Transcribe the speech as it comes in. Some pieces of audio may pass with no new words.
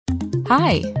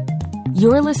Hi,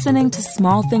 you're listening to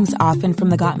Small Things Often from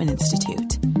the Gottman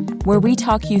Institute, where we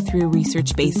talk you through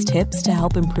research-based tips to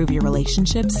help improve your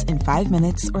relationships in 5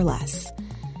 minutes or less.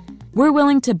 We're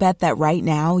willing to bet that right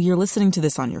now you're listening to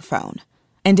this on your phone.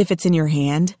 And if it's in your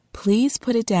hand, please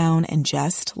put it down and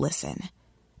just listen.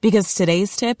 Because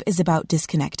today's tip is about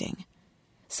disconnecting.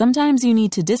 Sometimes you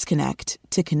need to disconnect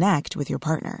to connect with your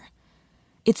partner.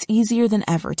 It's easier than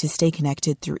ever to stay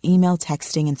connected through email,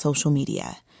 texting, and social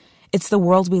media. It's the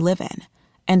world we live in,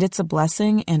 and it's a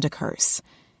blessing and a curse.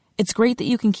 It's great that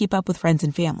you can keep up with friends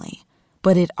and family,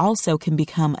 but it also can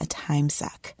become a time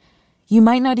suck. You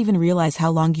might not even realize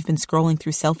how long you've been scrolling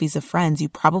through selfies of friends you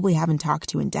probably haven't talked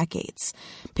to in decades,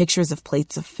 pictures of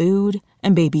plates of food,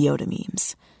 and Baby Yoda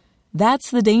memes.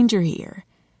 That's the danger here.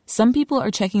 Some people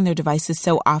are checking their devices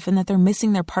so often that they're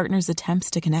missing their partner's attempts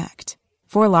to connect.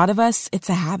 For a lot of us, it's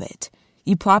a habit.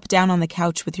 You plop down on the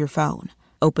couch with your phone,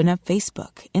 open up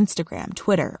Facebook, Instagram,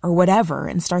 Twitter, or whatever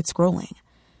and start scrolling.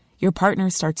 Your partner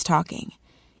starts talking.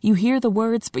 You hear the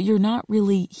words, but you're not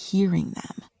really hearing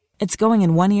them. It's going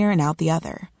in one ear and out the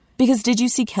other. Because did you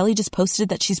see Kelly just posted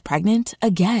that she's pregnant?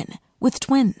 Again, with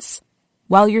twins.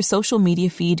 While your social media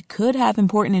feed could have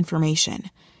important information,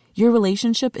 your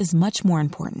relationship is much more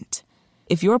important.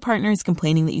 If your partner is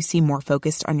complaining that you seem more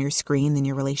focused on your screen than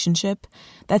your relationship,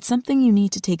 that's something you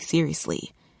need to take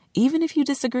seriously, even if you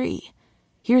disagree.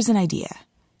 Here's an idea.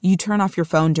 You turn off your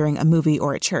phone during a movie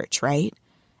or at church, right?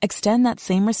 Extend that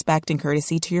same respect and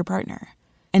courtesy to your partner.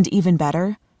 And even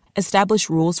better, establish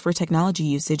rules for technology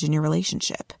usage in your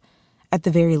relationship. At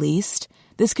the very least,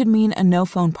 this could mean a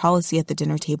no-phone policy at the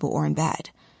dinner table or in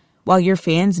bed. While your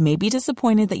fans may be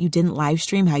disappointed that you didn't live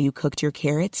stream how you cooked your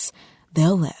carrots,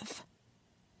 they'll live.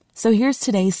 So here's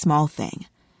today's small thing.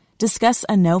 Discuss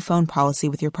a no-phone policy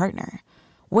with your partner.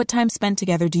 What time spent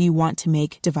together do you want to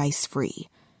make device-free?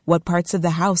 What parts of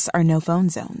the house are no-phone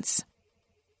zones?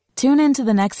 Tune in to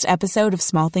the next episode of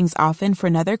Small Things Often for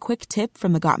another quick tip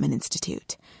from the Gottman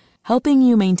Institute, helping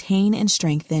you maintain and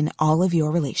strengthen all of your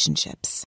relationships.